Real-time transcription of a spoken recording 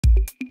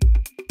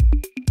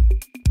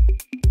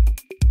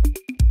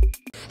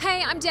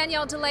Hi, I'm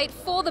Danielle DeLate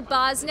for The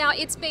Buzz. Now,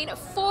 it's been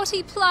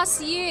 40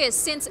 plus years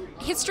since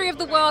History of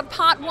the World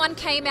Part 1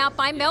 came out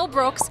by Mel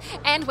Brooks,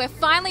 and we're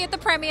finally at the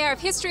premiere of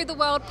History of the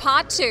World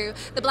Part 2.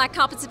 The black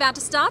carpet's about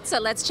to start, so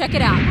let's check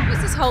it out. What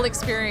was this whole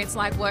experience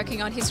like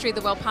working on History of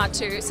the World Part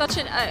 2? Such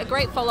a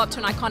great follow-up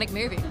to an iconic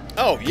movie.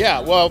 Oh, yeah.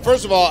 Well,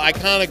 first of all,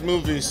 iconic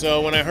movie.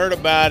 So when I heard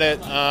about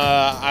it,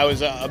 I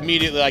was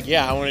immediately like,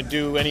 yeah, I want to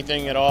do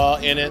anything at all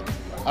in it.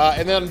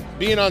 And then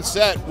being on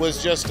set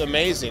was just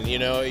amazing. You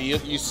know,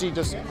 you see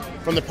just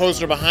from the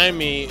poster behind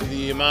me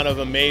the amount of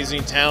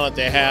amazing talent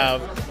they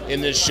have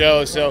in this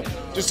show. So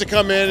just to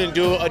come in and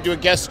do a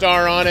guest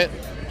star on it,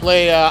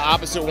 play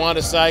opposite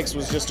Wanda Sykes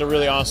was just a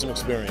really awesome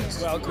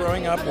experience. Well,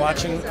 growing up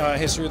watching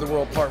History of the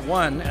World Part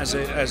 1 as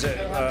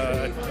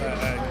a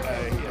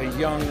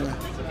young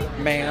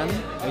man,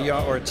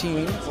 or a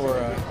teen,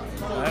 or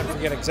I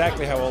forget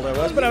exactly how old I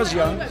was, but I was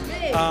young.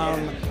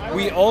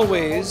 Me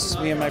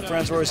and my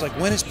friends were always like,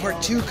 when is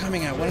Part 2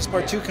 coming out? When is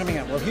Part 2 coming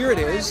out? Well, here it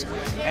is,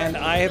 and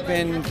I have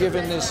been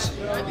given this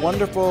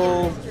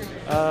wonderful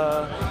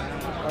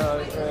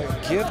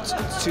gift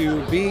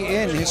to be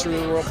in History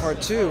of the World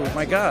Part 2.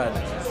 My God,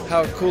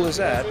 how cool is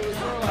that?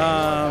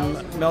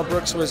 Mel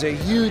Brooks was a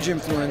huge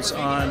influence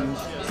on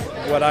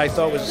what I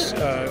thought was,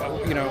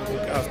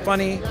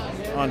 funny,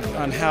 on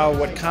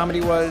what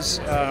comedy was.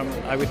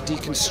 I would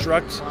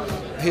deconstruct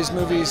his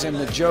movies and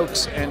the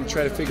jokes and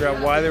try to figure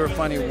out why they were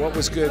funny, what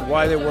was good,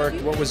 why they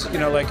worked, what was,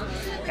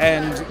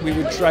 and we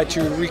would try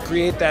to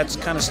recreate that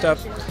kind of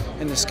stuff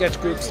in the sketch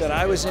groups that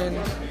I was in,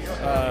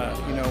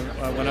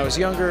 when I was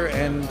younger.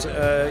 And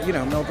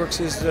Mel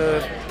Brooks is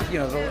the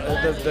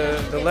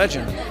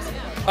legend.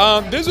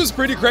 This was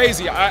pretty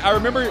crazy. I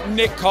remember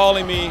Ike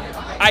calling me,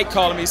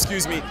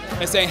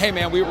 and saying, hey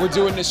man, we're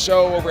doing this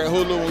show over at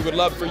Hulu and we would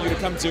love for you to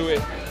come to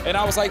it. And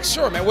I was like,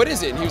 sure man, what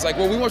is it? And he was like,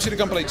 well, we want you to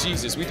come play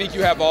Jesus. We think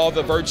you have all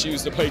the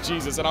virtues to play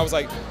Jesus. And I was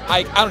like,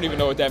 Ike, I don't even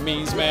know what that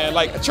means, man.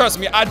 Like, trust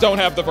me, I don't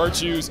have the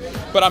virtues,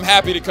 but I'm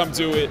happy to come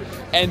do it.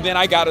 And then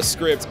I got a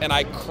script and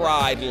I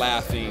cried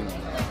laughing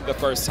the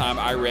first time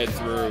I read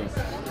through.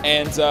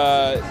 And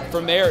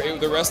from there,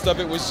 the rest of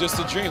it was just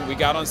a dream. We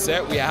got on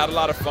set, we had a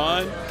lot of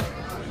fun,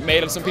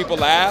 made some people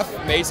laugh,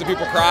 made some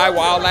people cry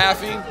while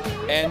laughing,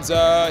 and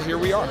here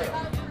we are.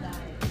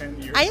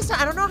 I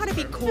don't know how to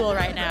be cool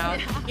right now.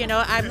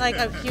 I'm like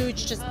a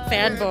huge just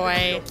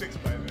fanboy.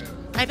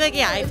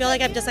 I feel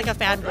like I'm just like a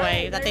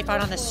fanboy that they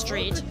found on the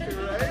street,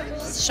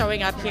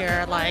 showing up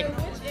here like,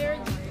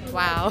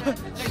 wow.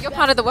 You're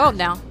part of the world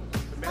now.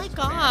 Oh my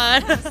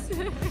God.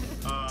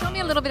 Tell me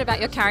a little bit about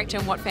your character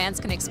and what fans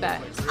can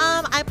expect.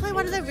 I play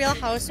one of the Real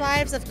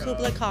Housewives of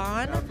Kubla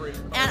Khan,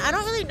 and I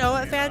don't really know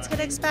what fans can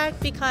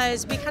expect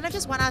because we kind of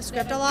just went off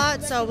script a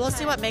lot, so we'll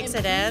see what makes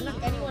it in.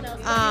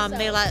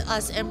 They let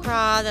us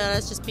improv, they let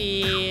us just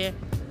be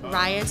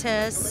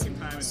riotous,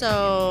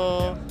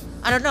 so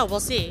I don't know, we'll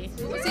see.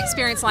 What's the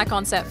experience like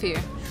on set for you?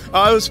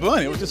 It was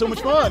fun. It was just so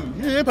much fun.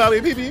 Yeah, probably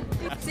beep beep.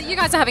 So you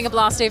guys are having a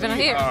blast even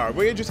here.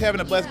 We're just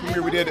having a blast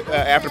premiere. We did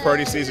After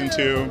Party Season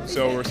 2,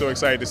 so we're so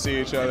excited to see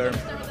each other.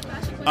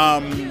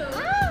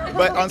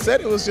 But on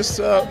set, it was just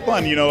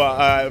fun.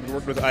 I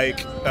worked with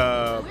Ike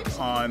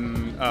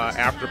on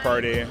After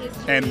Party,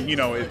 and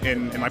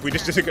like we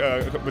just did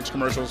a bunch of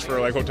commercials for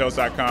like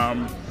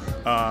Hotels.com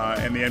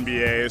and the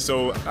NBA.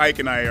 So Ike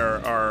and I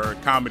are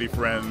comedy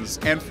friends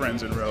and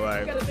friends in real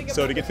life.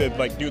 So to get to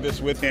like do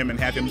this with him and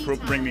have him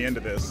bring me into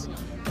this,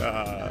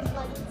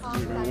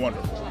 would be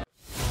wonderful.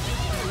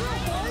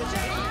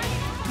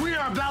 We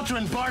are about to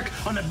embark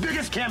on the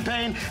biggest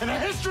campaign in the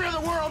history of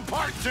the world,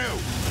 Part 2.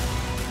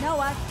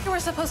 Noah, you were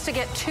supposed to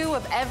get 2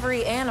 of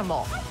every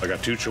animal. I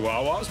got 2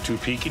 Chihuahuas, 2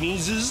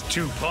 Pekingeses,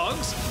 2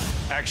 pugs.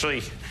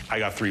 Actually, I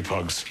got 3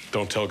 pugs.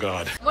 Don't tell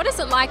God. What is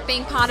it like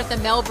being part of the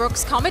Mel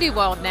Brooks comedy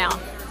world now?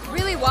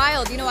 Really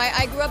wild.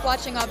 I grew up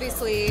watching,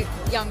 obviously,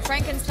 Young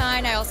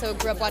Frankenstein. I also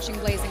grew up watching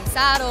Blazing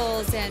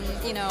Saddles and,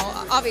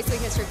 obviously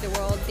History of the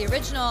World, the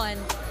original. And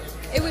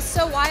it was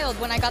so wild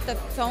when I got the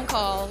phone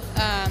call.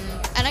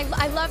 And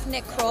I love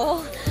Nick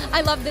Kroll.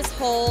 I love this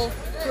whole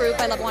group.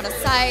 I love Wanda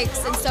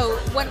Sykes. And so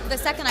the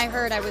second I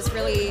heard, I was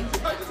really,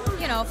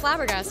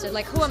 flabbergasted.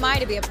 Like, who am I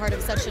to be a part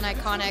of such an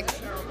iconic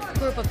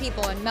group of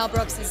people? And Mel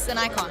Brooks is an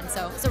icon,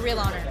 so it's a real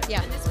honor.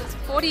 Yeah. And this was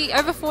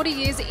over 40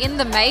 years in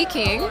the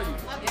making.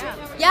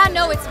 Yeah,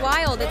 no, it's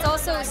wild. It's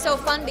also so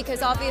fun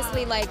because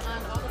obviously, like,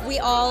 we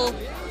all,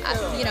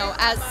 as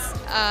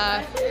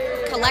a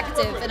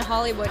collective in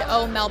Hollywood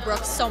owe Mel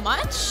Brooks so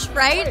much,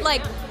 right?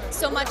 Like,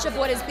 so much of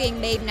what is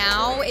being made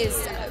now is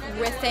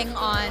riffing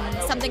on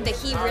something that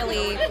he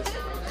really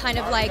kind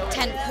of like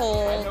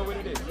tentpole,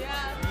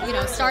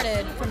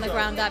 started from the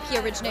ground up. He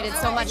originated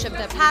so much of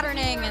the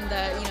patterning and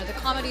the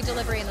comedy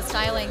delivery and the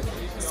styling.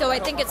 So I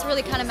think it's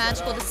really kind of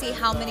magical to see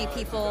how many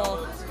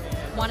people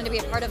wanted to be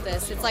a part of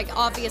this. It's like,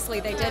 obviously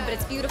they did, but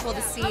it's beautiful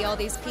to see all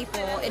these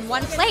people in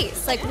one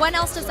place. Like, when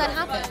else does that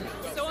happen?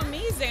 So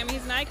amazing. I mean,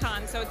 he's an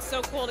icon, so it's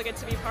so cool to get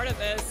to be part of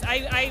this.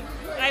 I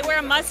wear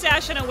a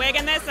mustache and a wig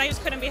in this, and I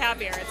just couldn't be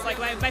happier. It's like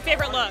my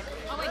favorite look.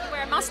 Oh, wait, you wear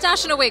wear a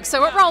mustache and a wig.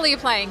 So what role are you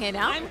playing here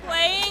now? I'm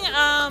playing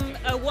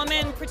a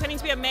woman pretending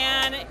to be a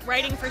man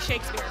writing for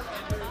Shakespeare.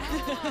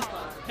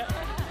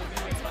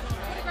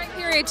 Great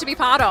period to be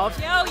part of.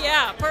 Oh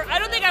yeah, I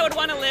don't think I would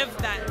want to live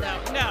that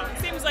though. No,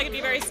 it seems like it'd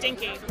be very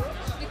stinky.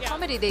 With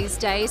comedy these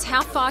days,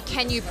 how far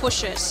can you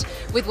push it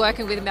with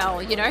working with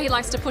Mel? You know, he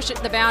likes to push it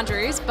to the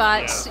boundaries,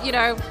 but you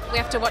know, we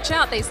have to watch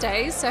out these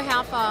days. So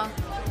how far?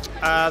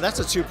 That's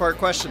a two-part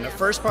question. The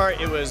first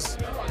part, it was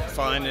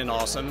fun and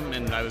awesome,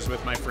 and I was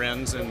with my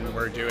friends, and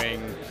we're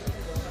doing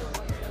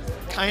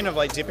kind of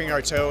like dipping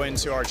our toe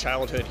into our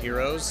childhood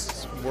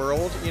heroes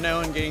world, you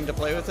know, and getting to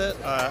play with it.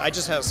 I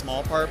just had a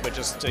small part, but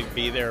just to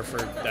be there for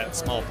that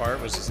small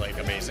part was just like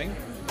amazing.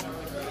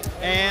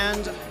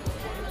 And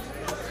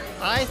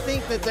I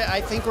think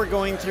that we're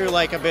going through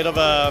like a bit of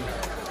a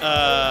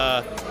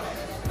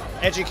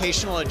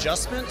educational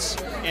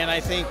adjustment, and I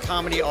think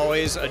comedy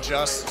always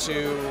adjusts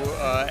to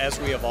as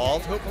we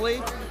evolve,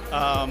 hopefully.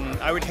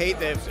 I would hate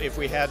that if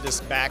we had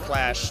this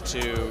backlash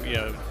to, you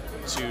know,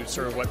 to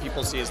sort of what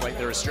people see as like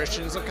the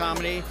restrictions of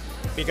comedy,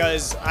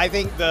 because I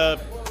think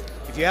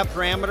if you have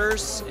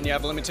parameters and you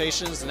have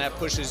limitations, then that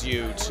pushes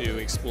you to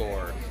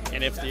explore.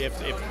 And if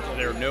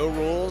there are no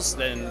rules,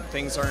 then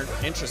things aren't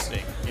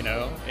interesting. You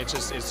know, it's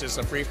just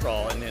a free for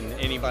all, and then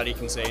anybody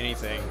can say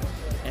anything,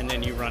 and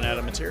then you run out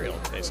of material,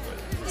 basically.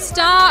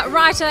 Star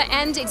writer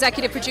and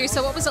executive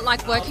producer, what was it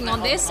like working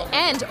on this?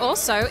 And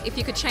also, if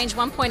you could change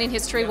one point in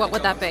history, what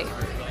would that be?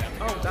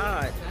 Oh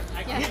God.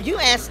 Yeah. You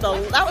asked that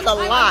was a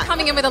lot. I'm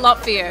coming in with a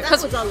lot for you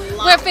because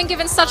we've been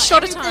given such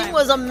short a time. Everything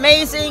was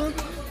amazing.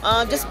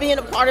 Just being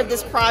a part of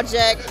this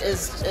project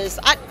is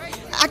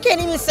I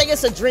can't even say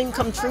it's a dream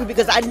come true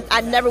because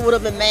I never would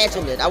have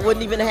imagined it. I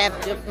wouldn't even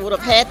would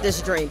have had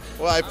this dream.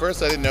 Well, at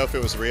first I didn't know if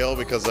it was real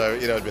because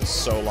you know, it'd been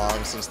so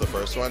long since the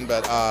first one.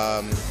 But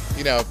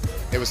you know,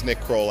 it was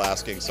Nick Kroll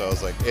asking, so I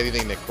was like,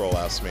 anything Nick Kroll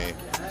asks me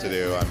to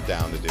do, I'm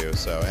down to do.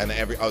 So, and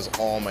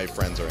all my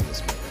friends are in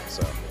this movie,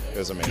 so it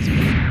was amazing.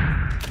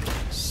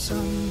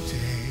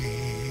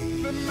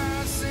 Someday the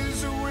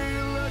masses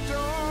will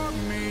adore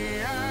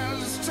me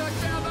as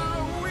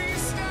together we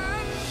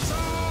stand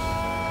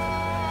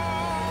tall.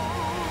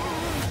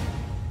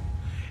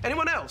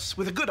 Anyone else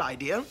with a good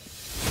idea?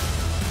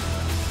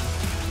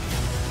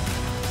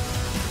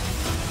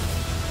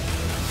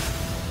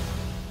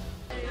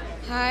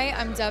 Hi,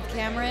 I'm Dove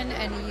Cameron,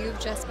 and you've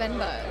just been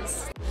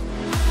buzzed.